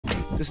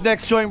This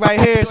next joint right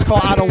here is called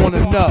I Don't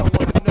Wanna Know.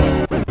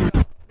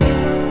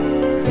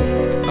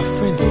 A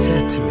friend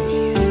said to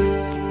me,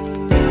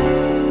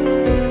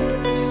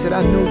 he said,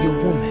 I know your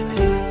woman.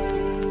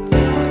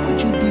 Why would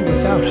you be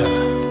without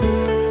her?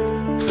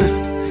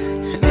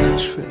 And I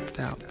tripped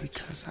out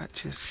because I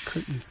just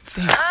couldn't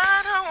think.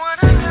 I don't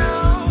wanna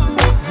know.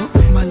 What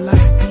would my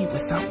life be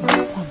without my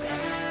woman?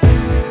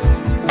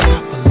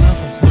 Without the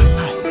love of my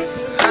life?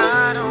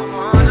 I don't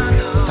wanna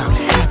know. Without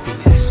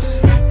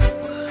happiness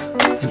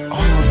and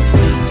all the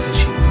things that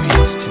she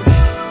brings to me?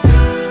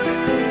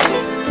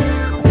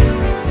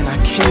 And I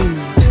came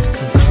to the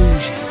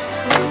conclusion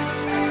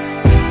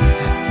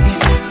that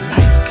if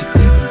life could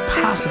even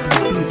possibly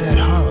be that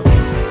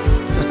horrible,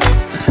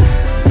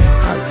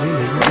 I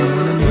really wouldn't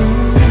wanna know.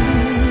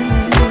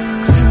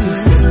 'Cause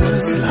this is what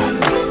it's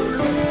like.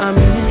 I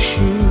miss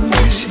you,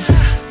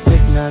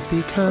 but not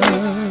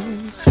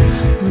because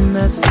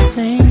that's the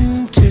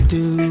thing to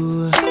do,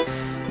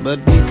 but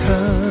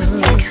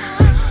because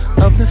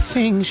of the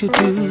things you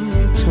do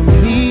to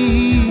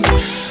me.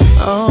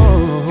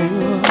 Oh,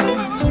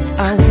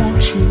 I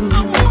want you,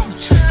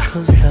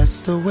 'cause that's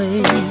the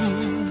way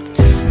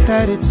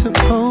that it's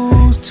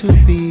supposed to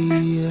be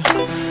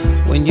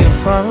when you're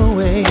far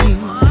away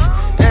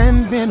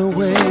and been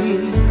away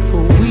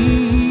for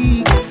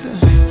weeks.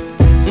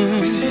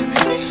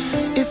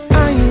 If I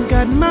ain't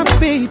got my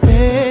baby,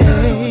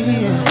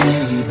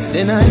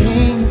 then I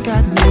ain't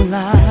got no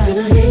life.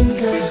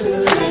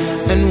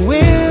 And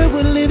where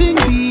would living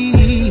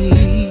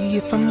be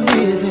if I'm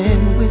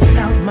living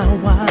without my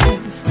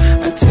wife?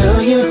 I tell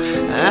you,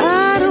 I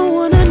don't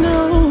wanna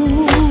know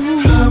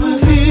how it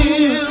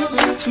feels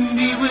to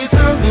be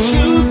without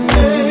you,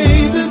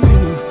 baby.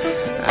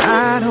 I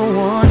don't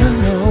wanna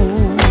know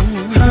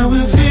how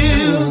it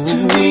feels to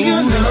be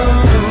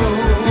alone.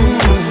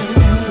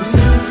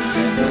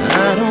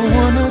 I don't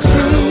wanna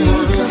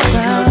think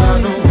about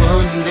no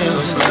one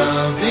else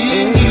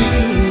loving you,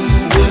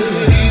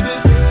 baby.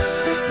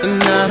 And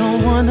I don't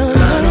wanna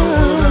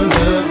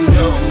love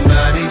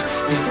nobody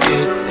if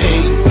it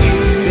ain't you,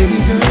 baby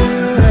girl.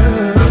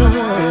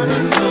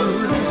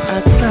 I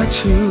got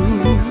you,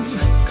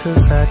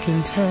 'cause I can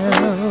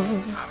tell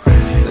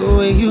the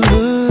way you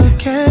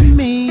look at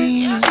me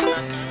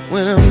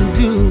when I'm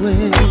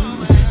doing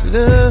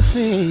the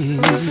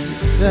things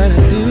that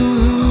I do.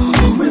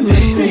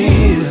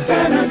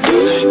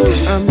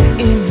 I'm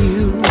in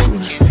you,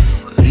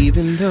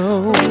 even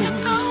though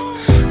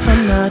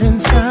I'm not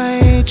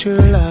inside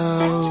your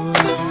love.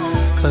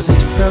 'Cause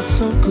it felt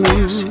so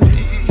good,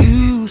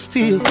 you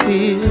still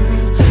feel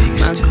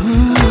my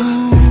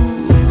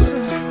groove.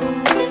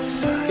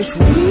 If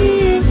we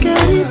ain't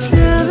got each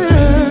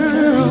other,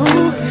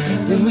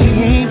 then we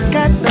ain't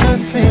got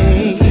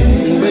nothing,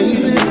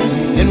 baby.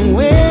 And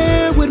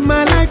where would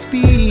my life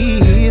be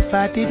if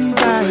I didn't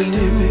buy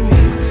you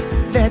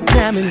that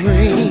diamond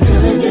ring?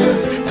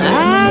 I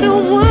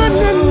don't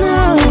wanna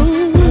know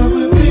how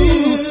it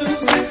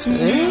feels to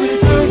be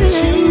without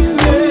you,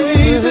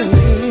 baby.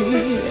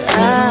 I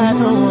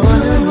don't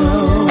wanna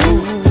know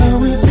how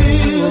it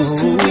feels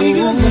to be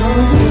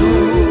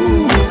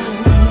alone.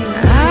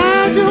 I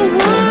don't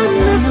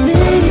wanna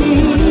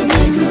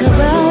think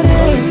about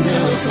it.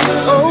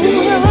 Oh,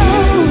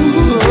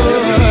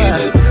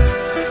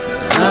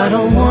 I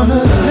don't wanna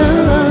know.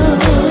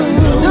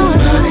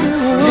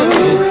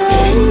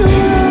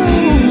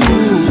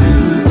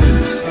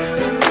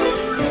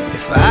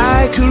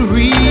 Could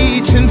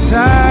reach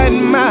inside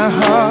my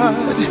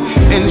heart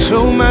and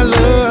show my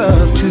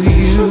love to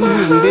you,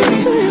 baby.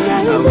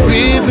 A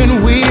ribbon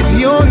with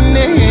your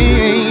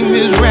name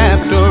is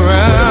wrapped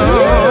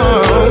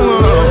around.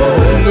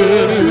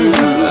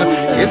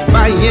 If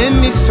by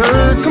any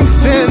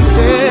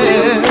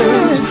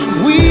circumstances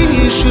we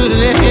should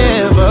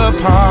ever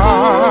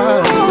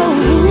part,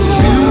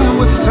 you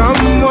would